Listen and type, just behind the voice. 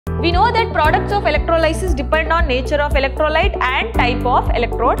We know that products of electrolysis depend on nature of electrolyte and type of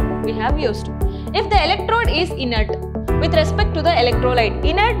electrode we have used. If the electrode is inert with respect to the electrolyte,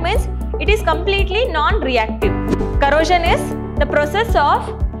 inert means it is completely non-reactive. Corrosion is the process of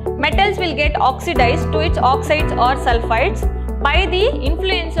metals will get oxidized to its oxides or sulfides by the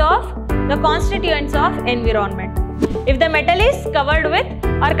influence of the constituents of environment. If the metal is covered with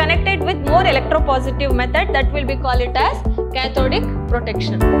or connected with more electropositive method, that will be called it as cathodic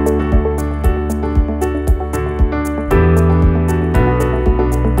protection.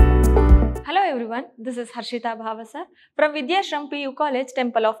 Hello everyone, this is Harshita Bhavasar from Vidhyaashram PU College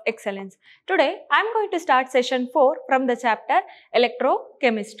Temple of Excellence. Today I am going to start session 4 from the chapter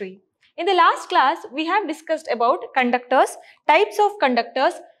Electrochemistry. In the last class we have discussed about conductors, types of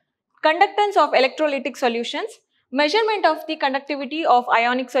conductors, conductance of electrolytic solutions, measurement of the conductivity of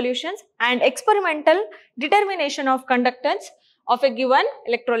ionic solutions and experimental determination of conductance of a given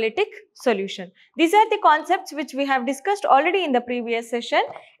electrolytic solution. These are the concepts which we have discussed already in the previous session.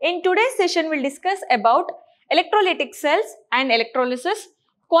 In today's session, we will discuss about electrolytic cells and electrolysis,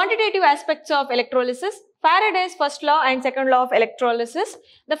 quantitative aspects of electrolysis, Faraday's first law and second law of electrolysis,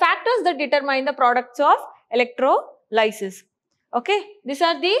 the factors that determine the products of electrolysis. Okay, these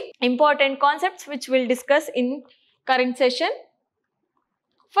are the important concepts which we will discuss in current session.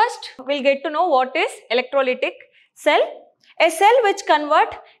 First, we will get to know what is electrolytic cell. A cell which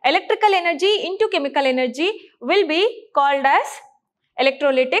converts electrical energy into chemical energy will be called as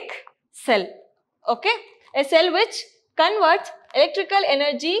electrolytic cell. Okay, a cell which converts electrical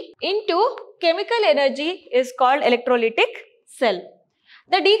energy into chemical energy is called electrolytic cell.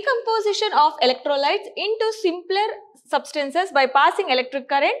 The decomposition of electrolytes into simpler substances by passing electric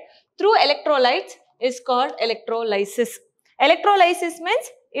current through electrolytes is called electrolysis. Electrolysis means,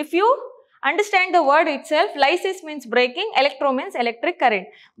 if you understand the word itself, lysis means breaking, electro means electric current.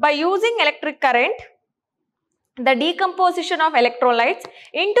 By using electric current, the decomposition of electrolytes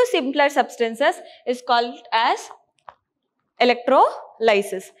into simpler substances is called as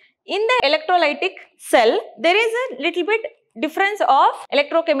electrolysis. In the electrolytic cell, there is a little bit difference of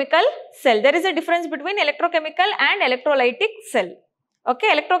electrochemical cell. There is a difference between electrochemical and electrolytic cell.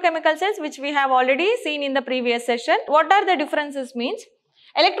 Okay, electrochemical cells which we have already seen in the previous session. What are the differences means?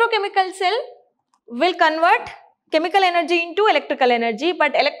 Electrochemical cell will convert chemical energy into electrical energy,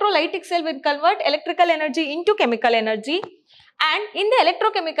 but electrolytic cell will convert electrical energy into chemical energy. And in the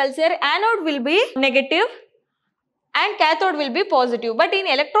electrochemical cell, anode will be negative and cathode will be positive. But in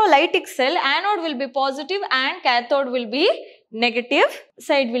electrolytic cell, anode will be positive and cathode will be negative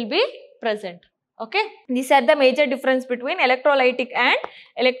side will be present. Okay, these are the major difference between electrolytic and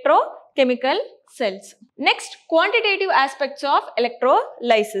electrochemical cells. Next, quantitative aspects of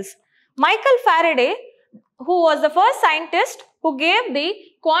electrolysis. Michael Faraday, who was the first scientist who gave the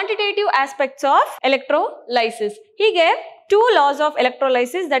quantitative aspects of electrolysis, he gave two laws of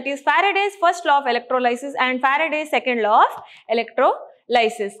electrolysis, that is Faraday's first law of electrolysis and Faraday's second law of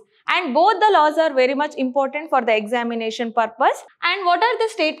electrolysis. And both the laws are very much important for the examination purpose. And what are the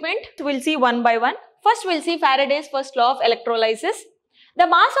statements? We will see one by one. First, we will see Faraday's first law of electrolysis. The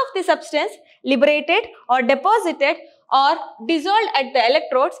mass of the substance liberated or deposited or dissolved at the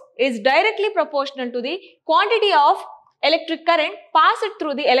electrodes is directly proportional to the quantity of electric current passed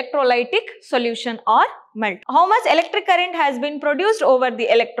through the electrolytic solution or melt. How much electric current has been produced over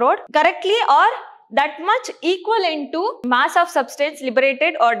the electrode correctly or that much equivalent to mass of substance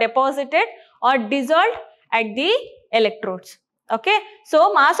liberated or deposited or dissolved at the electrodes. Okay,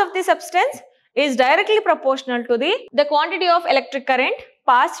 so mass of the substance is directly proportional to the quantity of electric current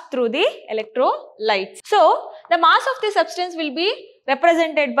passed through the electrolytes. So the mass of the substance will be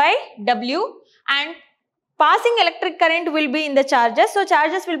represented by W and passing electric current will be in the charges. So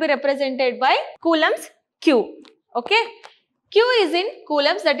charges will be represented by coulombs Q. Okay, Q is in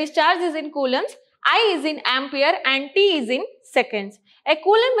coulombs, that is charge is in coulombs, I is in ampere and T is in seconds. A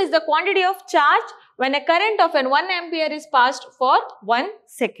coulomb is the quantity of charge when a current of 1 ampere is passed for 1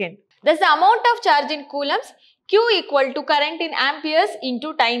 second. Thus the amount of charge in coulombs Q equal to current in amperes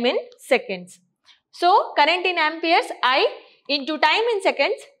into time in seconds. So current in amperes I into time in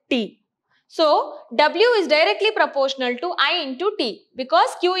seconds T. So W is directly proportional to I into T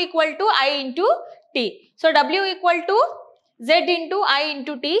because Q equal to I into T. So W equal to Z into I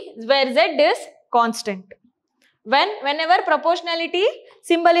into T, where Z is constant. Whenever proportionality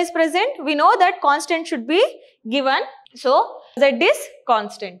symbol is present, we know that constant should be given. So Z is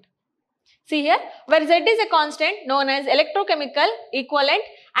constant. See here, where Z is a constant known as electrochemical equivalent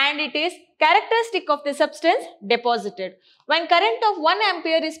and it is characteristic of the substance deposited. When current of 1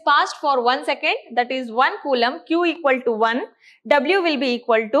 ampere is passed for 1 second, that is 1 coulomb, Q equal to 1, W will be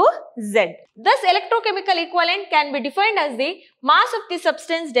equal to Z. Thus, electrochemical equivalent can be defined as the mass of the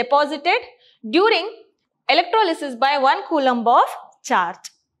substance deposited during electrolysis by 1 coulomb of charge.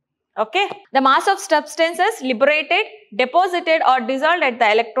 Okay. The mass of substances liberated, deposited or dissolved at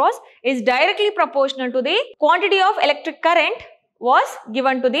the electrodes is directly proportional to the quantity of electric current was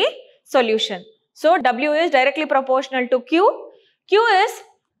given to the solution. So, W is directly proportional to Q. Q is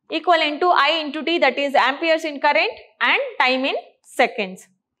equivalent to I into T, that is amperes in current and time in seconds.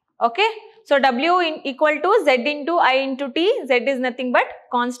 Okay. So, W equal to Z into I into T. Z is nothing but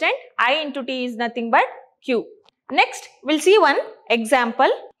constant. I into T is nothing but Q. Next, we will see one example.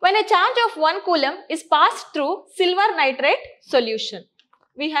 When a charge of 1 coulomb is passed through silver nitrate solution.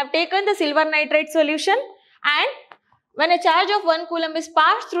 We have taken the silver nitrate solution, and when a charge of 1 coulomb is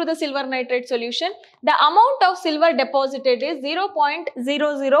passed through the silver nitrate solution, the amount of silver deposited is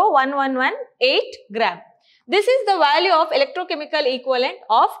 0.001118 gram. This is the value of electrochemical equivalent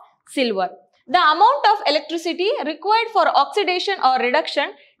of silver. The amount of electricity required for oxidation or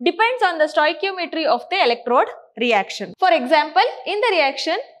reduction depends on the stoichiometry of the electrode reaction. For example, in the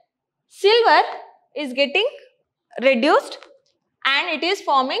reaction, silver is getting reduced and it is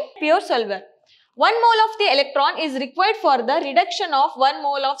forming pure silver. 1 mole of the electron is required for the reduction of 1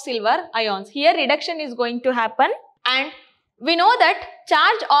 mole of silver ions. Here reduction is going to happen, and we know that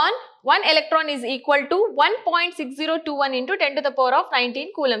charge on 1 electron is equal to 1.6021 into 10 to the power of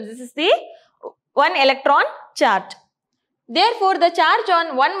 19 coulombs. This is the 1 electron charge. Therefore, the charge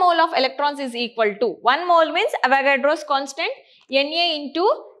on 1 mole of electrons is equal to 1 mole means Avogadro's constant Na into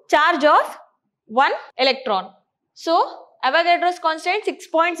charge of 1 electron. So, Avogadro's constant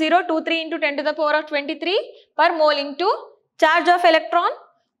 6.023 into 10 to the power of 23 per mole into charge of electron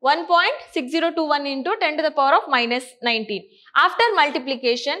 1.6021 into 10 to the power of minus 19. After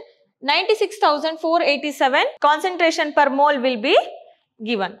multiplication, 96,487 concentration per mole will be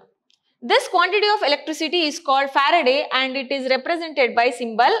given. This quantity of electricity is called Faraday and it is represented by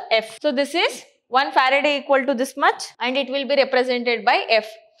symbol F. So, this is 1 Faraday equal to this much and it will be represented by F.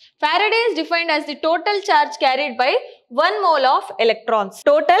 Faraday is defined as the total charge carried by 1 mole of electrons.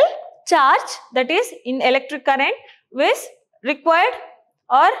 Total charge, that is in electric current, is required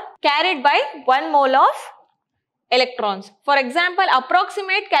or carried by 1 mole of electrons. For example,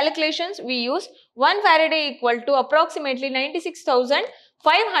 approximate calculations we use 1 Faraday equal to approximately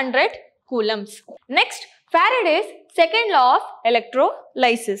 96,500 coulombs. Next, Faraday's second law of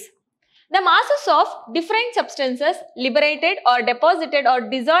electrolysis. The masses of different substances liberated or deposited or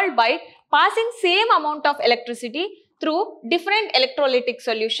dissolved by passing same amount of electricity through different electrolytic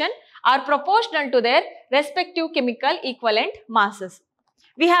solution are proportional to their respective chemical equivalent masses.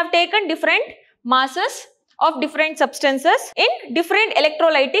 We have taken different masses of different substances in different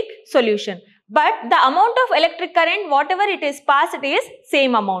electrolytic solution. But the amount of electric current, whatever it is passed, it is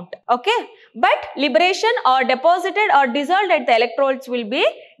same amount. Okay. But liberation or deposited or dissolved at the electrodes will be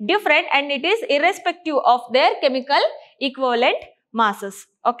different and it is irrespective of their chemical equivalent masses.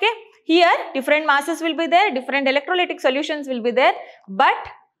 Okay. Here different masses will be there, different electrolytic solutions will be there, but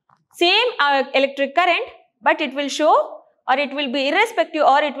same electric current, but it will show or it will be irrespective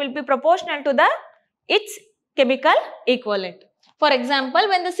or it will be proportional to its chemical equivalent. For example,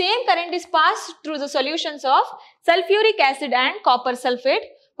 when the same current is passed through the solutions of sulfuric acid and copper sulfate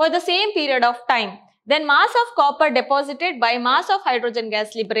for the same period of time, then mass of copper deposited by mass of hydrogen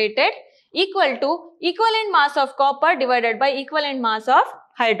gas liberated equal to equivalent mass of copper divided by equivalent mass of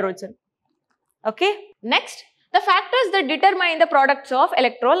hydrogen. Okay. Next, the factors that determine the products of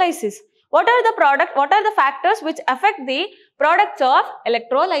electrolysis. What are the factors which affect the products of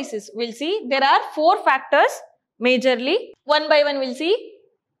electrolysis? We will see there are 4 factors majorly. One by one we will see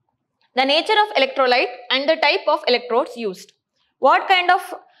the nature of electrolyte and the type of electrodes used. What kind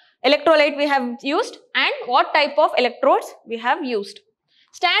of electrolyte we have used and what type of electrodes we have used.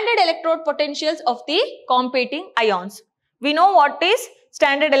 Standard electrode potentials of the competing ions. We know what is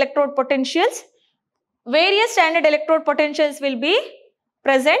standard electrode potentials. Various standard electrode potentials will be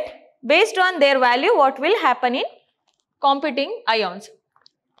present. Based on their value, what will happen in competing ions.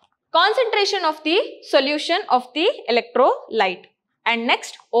 Concentration of the solution of the electrolyte and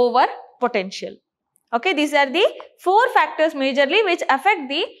next over potential. Okay, these are the 4 factors majorly which affect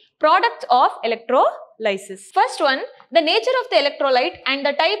the products of electrolysis. First one, the nature of the electrolyte and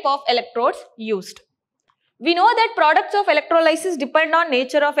the type of electrodes used. We know that products of electrolysis depend on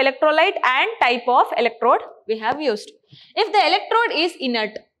nature of electrolyte and type of electrode we have used. If the electrode is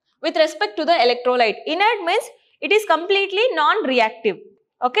inert, with respect to the electrolyte. Inert means it is completely non-reactive.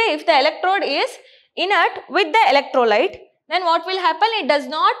 Okay, if the electrode is inert with the electrolyte, then what will happen? It does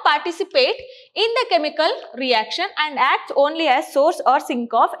not participate in the chemical reaction and acts only as source or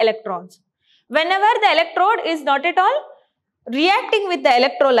sink of electrons. Whenever the electrode is not at all reacting with the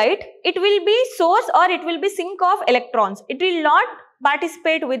electrolyte, it will be source or it will be sink of electrons. It will not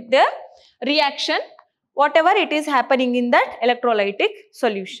participate with the reaction, whatever it is happening in that electrolytic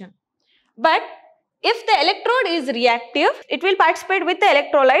solution. But if the electrode is reactive, it will participate with the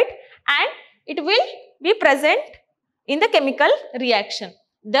electrolyte and it will be present in the chemical reaction.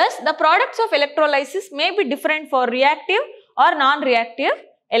 Thus, the products of electrolysis may be different for reactive or non-reactive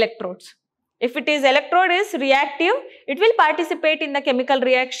electrodes. If it is electrode is reactive, it will participate in the chemical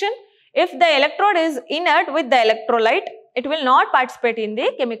reaction. If the electrode is inert with the electrolyte, it will not participate in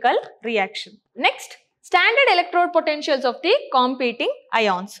the chemical reaction. Next, standard electrode potentials of the competing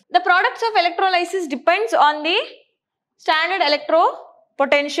ions. The products of electrolysis depends on the standard electrode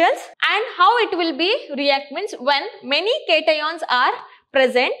potentials and how it will be react means when many cations are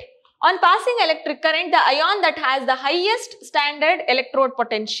present. On passing electric current, the ion that has the highest standard electrode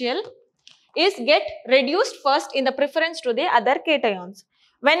potential is get reduced first in the preference to the other cations.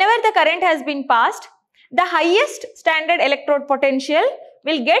 Whenever the current has been passed, the highest standard electrode potential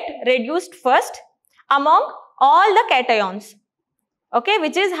will get reduced first among all the cations. Okay,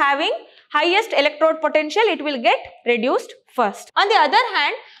 which is having highest electrode potential, it will get reduced first. On the other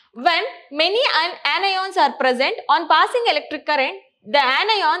hand, when many anions are present, on passing electric current, the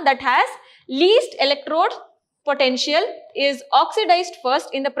anion that has least electrode potential is oxidized first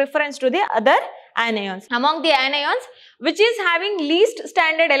in the preference to the other anions. Among the anions which is having least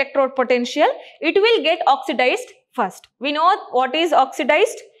standard electrode potential, it will get oxidized first. We know what is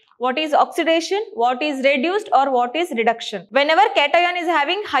oxidized, what is oxidation, what is reduced or what is reduction. Whenever cation is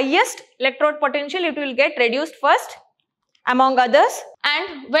having highest electrode potential, it will get reduced first among others,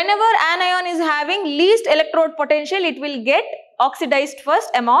 and whenever anion is having least electrode potential, it will get oxidized first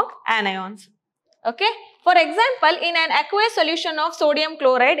among anions. Okay. For example, in an aqueous solution of sodium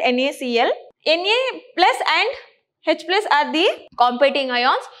chloride NaCl, Na plus and H plus are the competing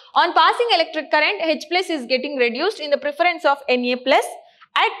ions. On passing electric current, H plus is getting reduced in the preference of Na plus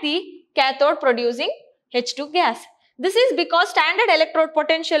at the cathode producing H2 gas. This is because standard electrode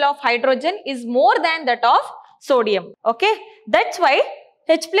potential of hydrogen is more than that of sodium. Okay, that's why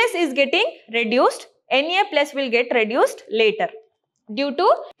H plus is getting reduced, Na plus will get reduced later, due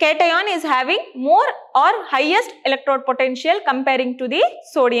to cation is having more or highest electrode potential comparing to the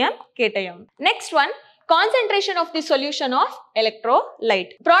sodium cation. Next one, concentration of the solution of electrolyte.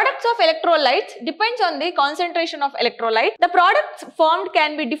 Products of electrolytes depends on the concentration of electrolyte. The products formed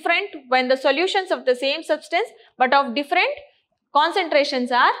can be different when the solutions of the same substance but of different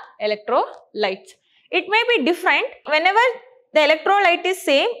concentrations are electrolytes. It may be different whenever the electrolyte is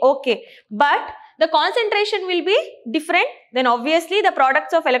same, okay, but the concentration will be different, then obviously the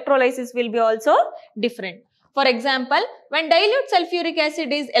products of electrolysis will be also different. For example, when dilute sulfuric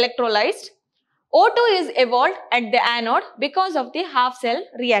acid is electrolyzed, O2 is evolved at the anode because of the half cell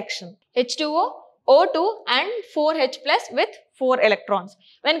reaction. H2O, O2 and 4H plus with 4 electrons.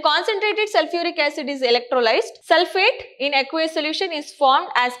 When concentrated sulfuric acid is electrolyzed, sulfate in aqueous solution is formed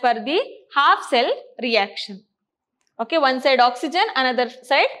as per the half cell reaction. Okay, one side oxygen, another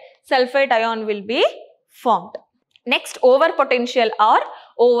side sulfate ion will be formed. Next, over potential or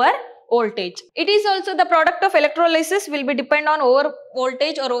over voltage. It is also the product of electrolysis will be depend on over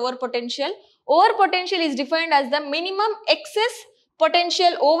voltage or over potential. Over potential is defined as the minimum excess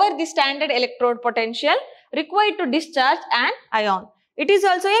potential over the standard electrode potential required to discharge an ion. It is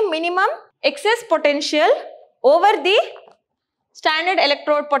also a minimum excess potential over the standard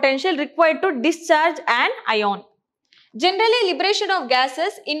electrode potential required to discharge an ion. Generally, liberation of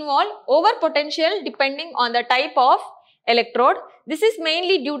gases involve over potential depending on the type of electrode. This is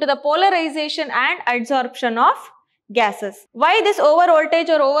mainly due to the polarization and adsorption of gases. Why this over voltage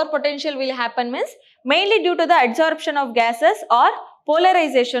or over potential will happen means mainly due to the adsorption of gases or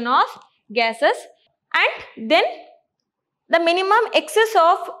polarization of gases, and then the minimum excess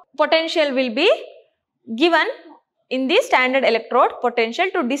of potential will be given in the standard electrode potential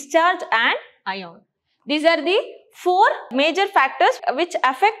to discharge an ion. These are the 4 major factors which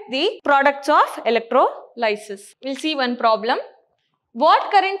affect the products of electrolysis. We will see one problem.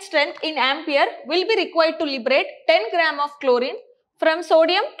 What current strength in ampere will be required to liberate 10 gram of chlorine from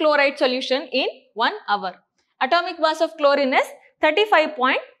sodium chloride solution in 1 hour? Atomic mass of chlorine is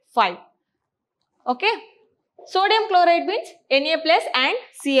 35.5. Okay. Sodium chloride means Na plus and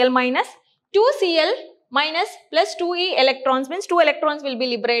Cl minus. 2 Cl minus plus 2e electrons means 2 electrons will be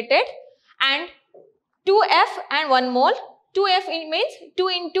liberated, and 2F and 1 mole. 2F means 2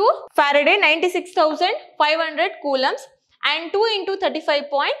 into Faraday 96,500 coulombs and 2 into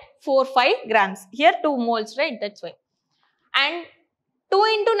 35.45 grams. Here 2 moles, right? That's why. And 2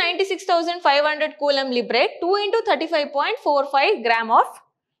 into 96,500 coulomb liberate 2 into 35.45 gram of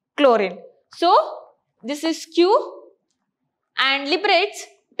chlorine. So this is Q and liberates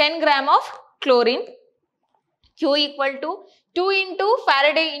 10 gram of chlorine. Q equal to 2 into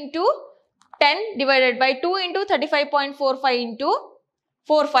Faraday into 10 divided by 2 into 35.45 into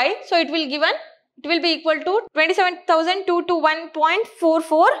 45. So it will be equal to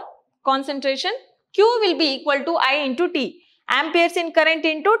 27,221.44 concentration. Q will be equal to I into T. Amperes in current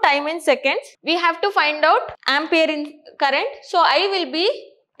into time in seconds. We have to find out ampere in current. So I will be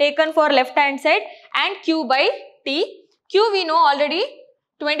taken for left hand side and Q by T. Q we know already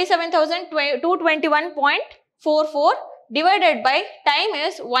 27,221.44 divided by time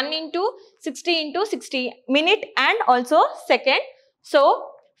is 1 into 60 into 60 minute and also second.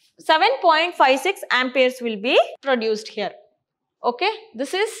 So 7.56 amperes will be produced here. Okay,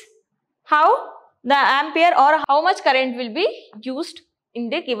 this is how the ampere or how much current will be used in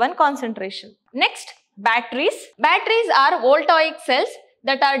the given concentration. Next, batteries. Batteries are voltaic cells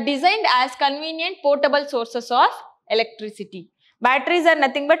that are designed as convenient portable sources of electricity. Batteries are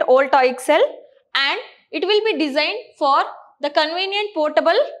nothing but voltaic cell, and it will be designed for the convenient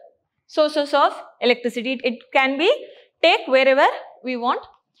portable sources of electricity. It can be take wherever we want.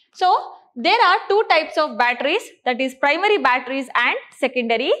 So there are two types of batteries, that is primary batteries and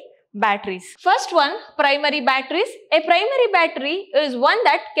secondary batteries. First one, primary batteries. A primary battery is one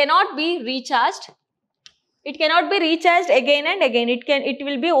that cannot be recharged. It cannot be recharged again and again. It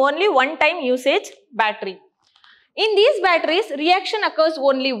will be only one time usage battery. In these batteries, reaction occurs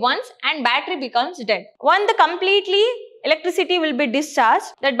only once and battery becomes dead. When the completely electricity will be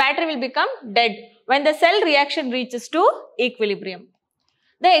discharged, that battery will become dead when the cell reaction reaches to equilibrium.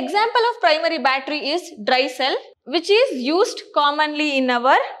 The example of primary battery is dry cell, which is used commonly in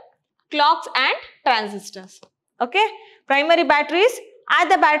our clocks and transistors. Okay, primary batteries are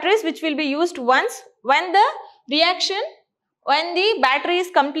the batteries which will be used once. When the battery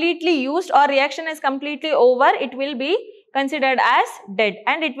is completely used or reaction is completely over, it will be considered as dead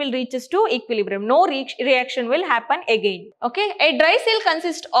and it will reaches to equilibrium. No reaction will happen again. Okay, a dry cell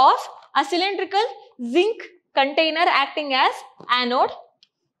consists of a cylindrical zinc container acting as anode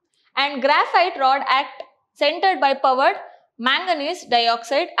and graphite rod centered by powered manganese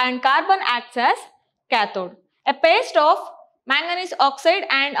dioxide, and carbon acts as cathode. A paste of manganese oxide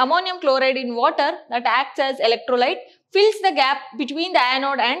and ammonium chloride in water that acts as electrolyte fills the gap between the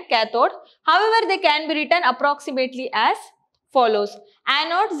anode and cathode. However, they can be written approximately as follows.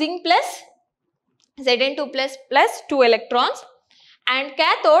 Anode zinc plus Zn2 plus 2 electrons, and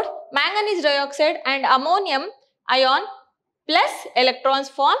cathode manganese dioxide and ammonium ion plus electrons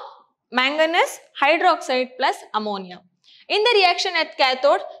form manganese hydroxide plus ammonia. In the reaction at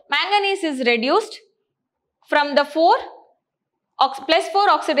cathode, manganese is reduced from the plus 4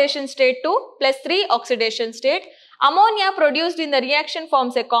 oxidation state to plus 3 oxidation state. Ammonia produced in the reaction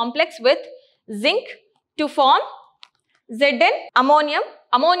forms a complex with zinc to form Zn ammonium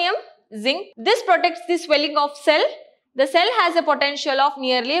zinc. This protects the swelling of cell. The cell has a potential of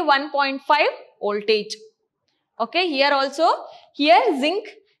nearly 1.5 voltage. Okay, here zinc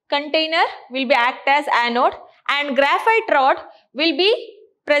container will be act as anode and graphite rod will be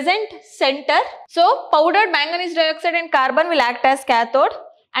present center. So powdered manganese dioxide and carbon will act as cathode,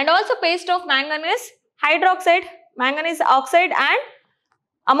 and also paste of manganese hydroxide, manganese oxide and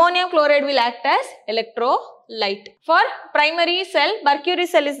ammonium chloride will act as electrolyte. For primary cell, mercury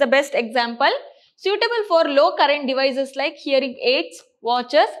cell is the best example, suitable for low current devices like hearing aids,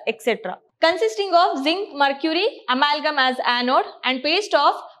 watches, etc. Consisting of zinc mercury amalgam as anode and paste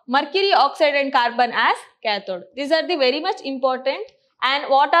of mercury oxide and carbon as cathode. These are the very much important. And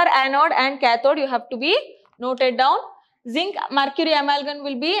what are anode and cathode, you have to be noted down. Zinc mercury amalgam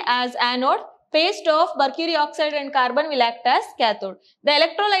will be as anode. Paste of mercury oxide and carbon will act as cathode. The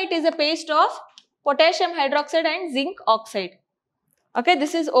electrolyte is a paste of potassium hydroxide and zinc oxide. Okay,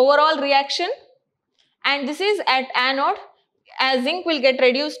 this is overall reaction, and this is at anode, as zinc will get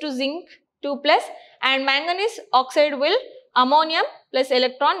reduced to zinc 2 plus and manganese oxide will ammonium plus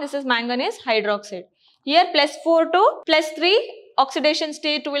electron, this is manganese hydroxide. Here plus 4 to plus 3 oxidation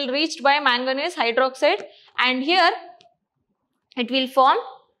state will reached by manganese hydroxide, and here it will form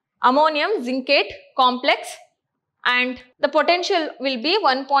ammonium zincate complex and the potential will be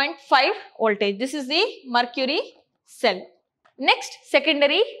 1.5 voltage. This is the mercury cell. Next,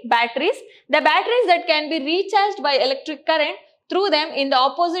 secondary batteries. The batteries that can be recharged by electric current through them in the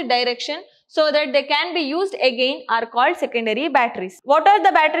opposite direction so that they can be used again are called secondary batteries. What are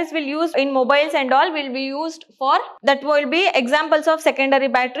the batteries we'll use in mobiles and all will be used for? That will be examples of secondary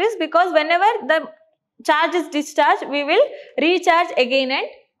batteries, because whenever the charge is discharged, we will recharge again and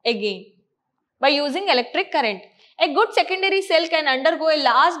again by using electric current. A good secondary cell can undergo a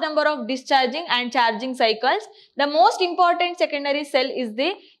large number of discharging and charging cycles. The most important secondary cell is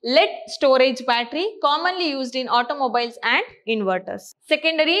the lead storage battery, commonly used in automobiles and inverters.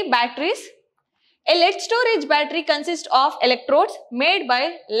 Secondary batteries. A lead storage battery consists of electrodes made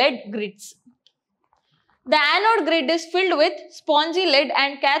by lead grids. The anode grid is filled with spongy lead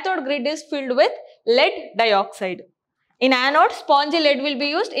and cathode grid is filled with lead dioxide. In anode, spongy lead will be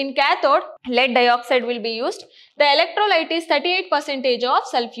used. In cathode, lead dioxide will be used. The electrolyte is 38% of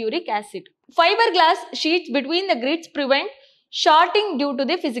sulfuric acid. Fiberglass sheets between the grids prevent shorting due to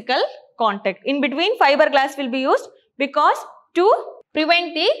the physical contact. In between, fiberglass will be used because to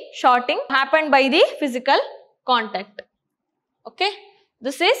prevent the shorting happened by the physical contact. Okay,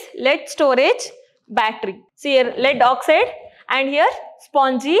 this is lead storage battery. See here, lead oxide, and here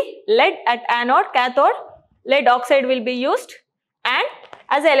spongy lead at anode, cathode. Lead oxide will be used, and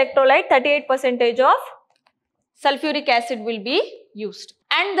as an electrolyte 38% of sulfuric acid will be used.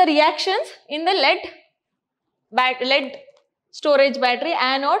 And the reactions in the lead storage battery,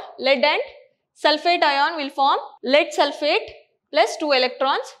 anode, lead and sulfate ion will form lead sulfate plus 2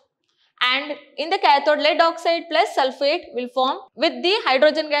 electrons, and in the cathode lead oxide plus sulfate will form with the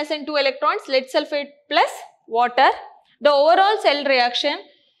hydrogen gas and 2 electrons lead sulfate plus water. The overall cell reaction,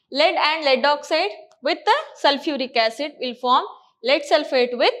 lead and lead oxide with the sulfuric acid will form lead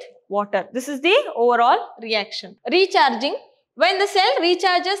sulfate with water. This is the overall reaction. Recharging. When the cell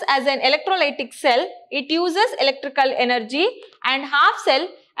recharges as an electrolytic cell, it uses electrical energy and half cell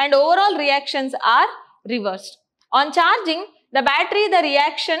and overall reactions are reversed. On charging the battery, the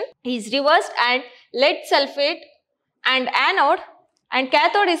reaction is reversed and lead sulfate and anode and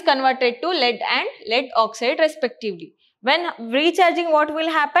cathode is converted to lead and lead oxide respectively. When recharging, what will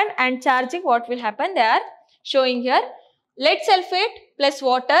happen, and charging, what will happen, they are showing here. Lead sulfate plus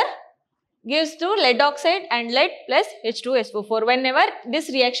water gives to lead oxide and lead plus H2SO4. Whenever this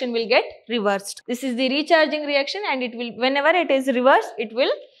reaction will get reversed. This is the recharging reaction, and it will, whenever it is reversed, it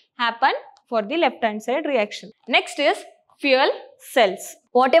will happen for the left hand side reaction. Next is fuel cells.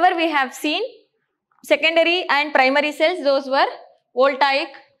 Whatever we have seen, secondary and primary cells, those were voltaic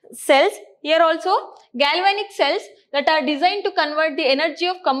cells. Here also galvanic cells that are designed to convert the energy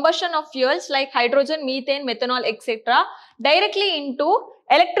of combustion of fuels like hydrogen, methane, methanol, etc. directly into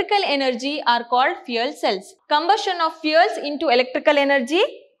electrical energy are called fuel cells. Combustion of fuels into electrical energy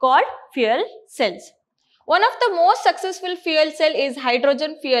called fuel cells. One of the most successful fuel cell is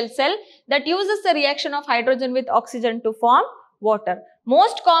hydrogen fuel cell that uses the reaction of hydrogen with oxygen to form water.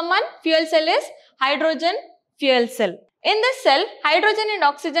 Most common fuel cell is hydrogen fuel cell. In this cell, hydrogen and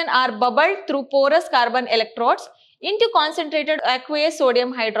oxygen are bubbled through porous carbon electrodes into concentrated aqueous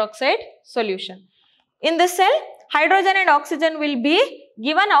sodium hydroxide solution. In this cell, hydrogen and oxygen will be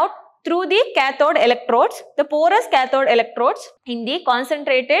given out through the cathode electrodes, the porous cathode electrodes in the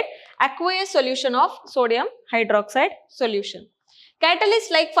concentrated aqueous solution of sodium hydroxide solution.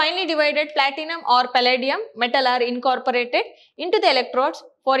 Catalysts like finely divided platinum or palladium metal are incorporated into the electrodes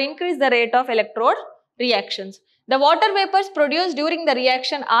for increase the rate of electrode reactions. The water vapors produced during the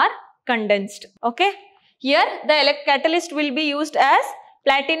reaction are condensed. Okay. Here the catalyst will be used as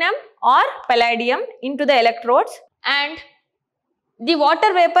platinum or palladium into the electrodes, and the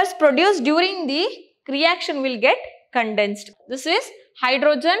water vapors produced during the reaction will get condensed. This is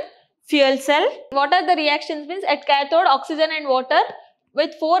hydrogen fuel cell. What are the reactions means? At cathode, oxygen and water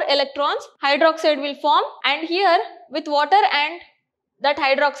with 4 electrons, hydroxide will form, and here with water and that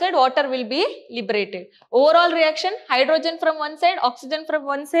hydroxide, water will be liberated. Overall reaction, hydrogen from one side, oxygen from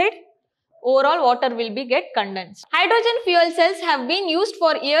one side, overall water will be get condensed. Hydrogen fuel cells have been used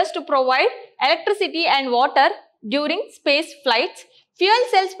for years to provide electricity and water during space flights. Fuel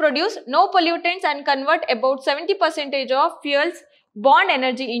cells produce no pollutants and convert about 70% of fuel's bond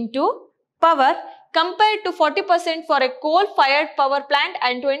energy into power compared to 40% for a coal-fired power plant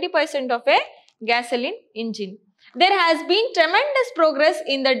and 20% of a gasoline engine. There has been tremendous progress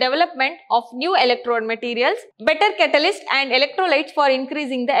in the development of new electrode materials, better catalysts and electrolytes for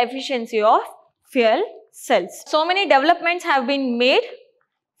increasing the efficiency of fuel cells. So many developments have been made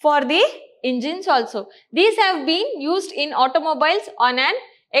for the engines also. These have been used in automobiles on an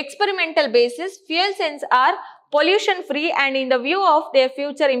experimental basis. Fuel cells are pollution free, and in the view of their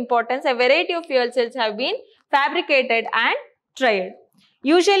future importance, a variety of fuel cells have been fabricated and tried.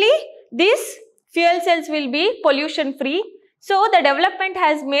 Usually these fuel cells will be pollution free. So the development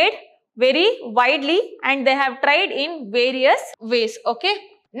has made very widely and they have tried in various ways. Okay.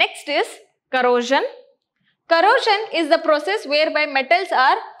 Next is corrosion. Corrosion is the process whereby metals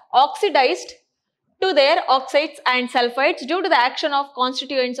are oxidized to their oxides and sulfides due to the action of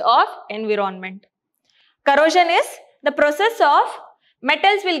constituents of environment. Corrosion is the process of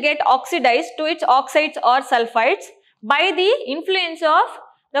metals will get oxidized to its oxides or sulfides by the influence of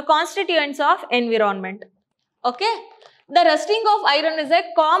the constituents of environment. Okay. The rusting of iron is a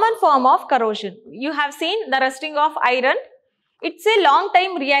common form of corrosion. You have seen the rusting of iron. It's a long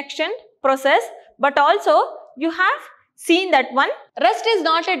time reaction process, but also you have seen that one. Rust is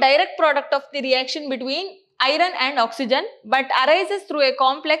not a direct product of the reaction between iron and oxygen, but arises through a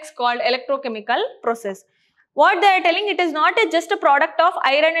complex called electrochemical process. What they are telling, it is not just a product of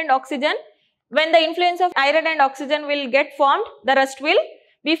iron and oxygen. When the influence of iron and oxygen will get formed, the rust will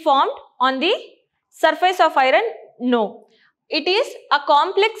be formed on the surface of iron. No, it is a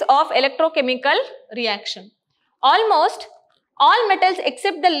complex of electrochemical reaction. Almost all metals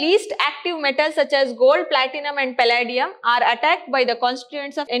except the least active metals such as gold, platinum and palladium are attacked by the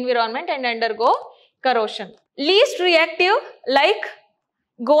constituents of environment and undergo corrosion. Least reactive like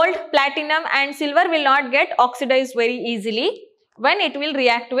gold, platinum and silver will not get oxidized very easily when it will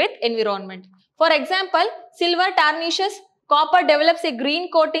react with environment. For example, silver tarnishes, copper develops a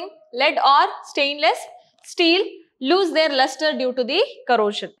green coating, lead or stainless steel lose their luster due to the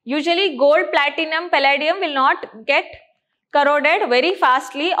corrosion. Usually gold, platinum, palladium will not get corroded very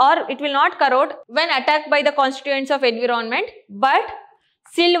fastly or it will not corrode when attacked by the constituents of environment, but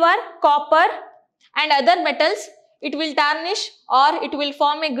silver, copper and other metals, it will tarnish or it will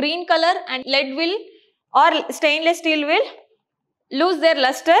form a green color, and lead will or stainless steel will lose their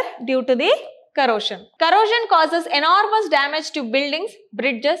luster due to the corrosion. Corrosion causes enormous damage to buildings,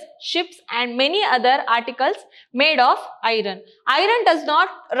 bridges, ships and many other articles made of iron. Iron does not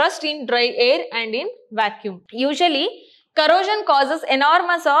rust in dry air and in vacuum. Usually corrosion causes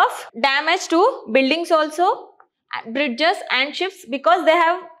enormous of damage to buildings also, bridges and ships, because they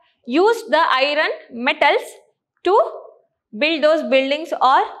have used the iron metals to build those buildings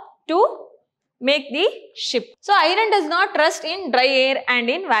or to make the ship. So iron does not rust in dry air and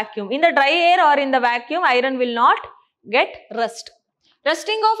in vacuum. In the dry air or in the vacuum, iron will not get rust.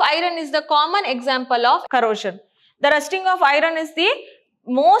 Rusting of iron is the common example of corrosion. The rusting of iron is the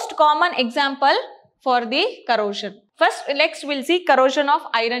most common example for the corrosion. First, next we will see corrosion of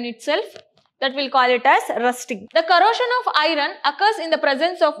iron itself. That will call it as rusting. The corrosion of iron occurs in the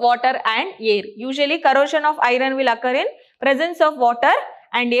presence of water and air. Usually corrosion of iron will occur in presence of water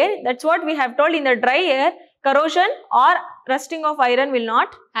and air. That's what we have told. In the dry air, corrosion or rusting of iron will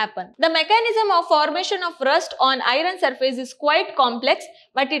not happen. The mechanism of formation of rust on iron surface is quite complex,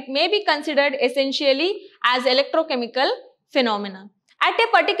 but it may be considered essentially as electrochemical phenomena. At a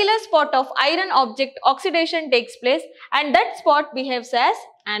particular spot of iron object, oxidation takes place and that spot behaves as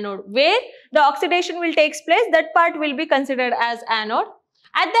anode. Where the oxidation will take place, that part will be considered as anode.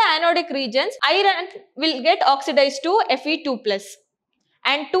 At the anodic regions, iron will get oxidized to Fe2+.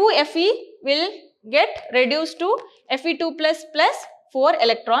 And 2Fe will get reduced to Fe2++ 4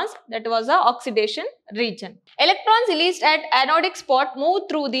 electrons. That was the oxidation region. Electrons released at anodic spot move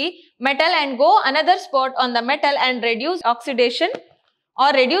through the metal and go another spot on the metal and reduce oxidation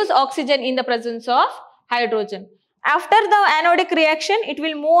or reduce oxygen in the presence of hydrogen. After the anodic reaction, it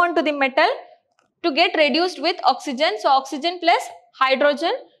will move on to the metal to get reduced with oxygen. So oxygen plus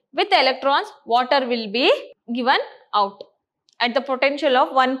hydrogen with electrons, water will be given out at the potential of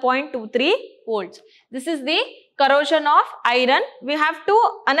 1.23 volts. This is the corrosion of iron. We have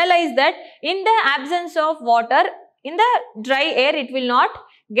to analyze that in the absence of water, in the dry air it will not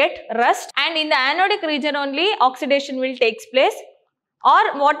get rust, and in the anodic region only oxidation will take place,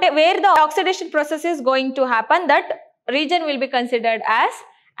 or where the oxidation process is going to happen, that region will be considered as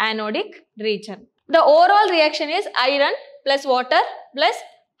anodic region. The overall reaction is iron plus water plus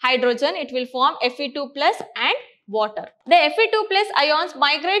hydrogen. It will form Fe2+ and water. The Fe2+ ions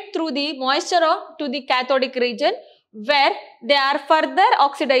migrate through the moisture to the cathodic region, where they are further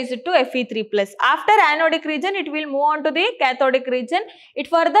oxidized to Fe3+. After anodic region, it will move on to the cathodic region. It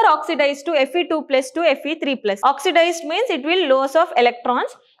further oxidized to Fe2+ to Fe3+. Oxidized means it will lose of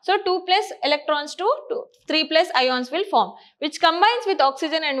electrons. So 2+ electrons to 3+ ions will form, which combines with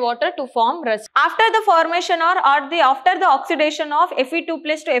oxygen and water to form rust. After the formation after the oxidation of Fe2+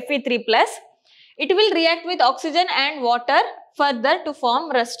 to Fe3+, it will react with oxygen and water further to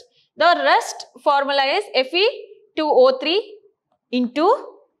form rust. The rust formula is Fe2O3 into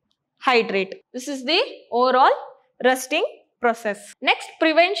hydrate. This is the overall rusting process. Next,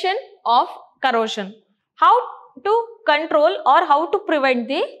 prevention of corrosion. How to control or how to prevent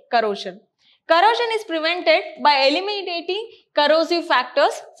the corrosion. Corrosion is prevented by eliminating corrosive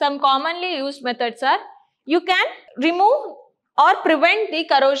factors. Some commonly used methods are, you can remove or prevent the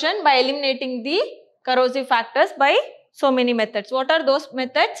corrosion by eliminating the corrosive factors by so many methods. What are those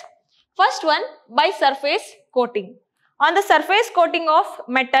methods? First one, by surface coating. On the surface coating of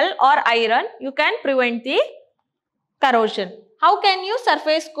metal or iron, you can prevent the corrosion. How can you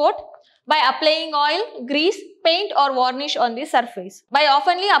surface coat? By applying oil, grease, paint or varnish on the surface. By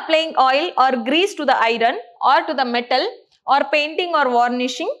oftenly applying oil or grease to the iron or to the metal or painting or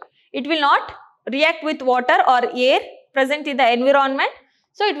varnishing, it will not react with water or air present in the environment,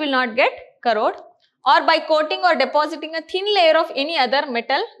 so it will not get corrode. Or by coating or depositing a thin layer of any other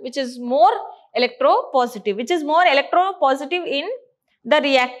metal which is more electropositive, in the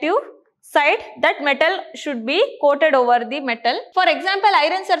reactive side. That metal should be coated over the metal. For example,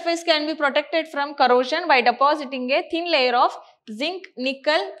 iron surface can be protected from corrosion by depositing a thin layer of zinc,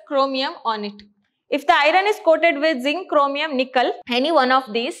 nickel, chromium on it. If the iron is coated with zinc, chromium, nickel, any one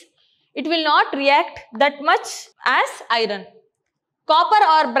of these, it will not react that much as iron. Copper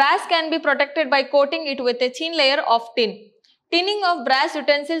or brass can be protected by coating it with a thin layer of tin. Tinning of brass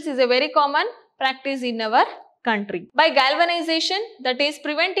utensils is a very common practice in our country. By galvanization, that is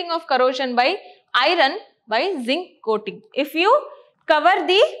preventing of corrosion by iron by zinc coating. If you cover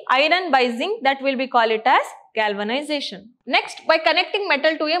the iron by zinc, that will be called it as galvanization. Next, by connecting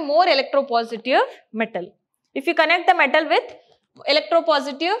metal to a more electropositive metal. If you connect the metal with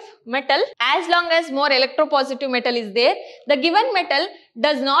electropositive metal, as long as more electropositive metal is there, the given metal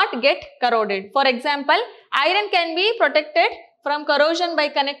does not get corroded. For example, iron can be protected from corrosion by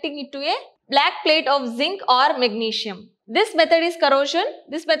connecting it to a black plate of zinc or magnesium. This method is corrosion.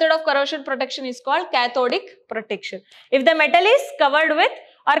 This method of corrosion protection is called cathodic protection. If the metal is covered with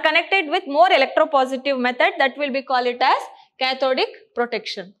or connected with more electropositive method, that will be called it as cathodic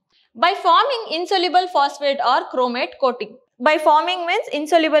protection. By forming insoluble phosphate or chromate coating. By forming means,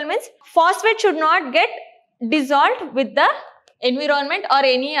 insoluble means phosphate should not get dissolved with the environment or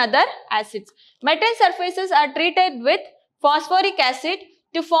any other acids. Metal surfaces are treated with phosphoric acid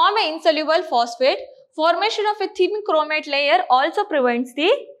to form an insoluble phosphate. Formation of a thin chromate layer also prevents the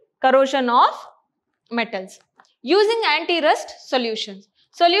corrosion of metals. Using anti-rust solutions.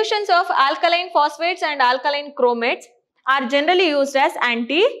 Solutions of alkaline phosphates and alkaline chromates are generally used as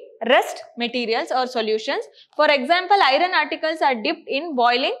anti-rust materials or solutions. For example, iron articles are dipped in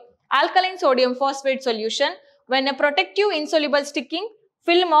boiling alkaline sodium phosphate solution when a protective insoluble sticking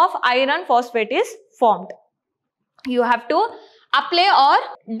film of iron phosphate is formed. You have to apply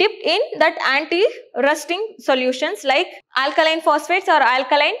or dip in that anti-rusting solutions like alkaline phosphates or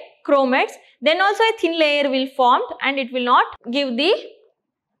alkaline chromates. Then also a thin layer will form and it will not give the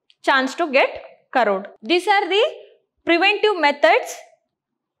chance to get corrode. These are the preventive methods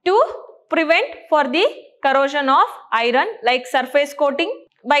to prevent for the corrosion of iron, like surface coating,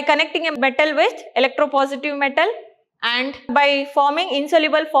 by connecting a metal with electropositive metal, and by forming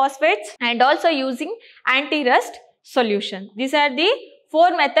insoluble phosphates, and also using anti-rust solution. These are the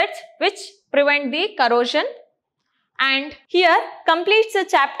 4 methods which prevent the corrosion. And here completes the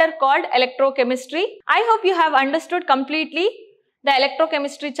chapter called electrochemistry. I hope you have understood completely the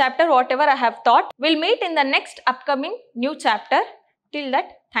electrochemistry chapter, whatever I have taught. We'll meet in the next upcoming new chapter. Till that,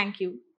 thank you.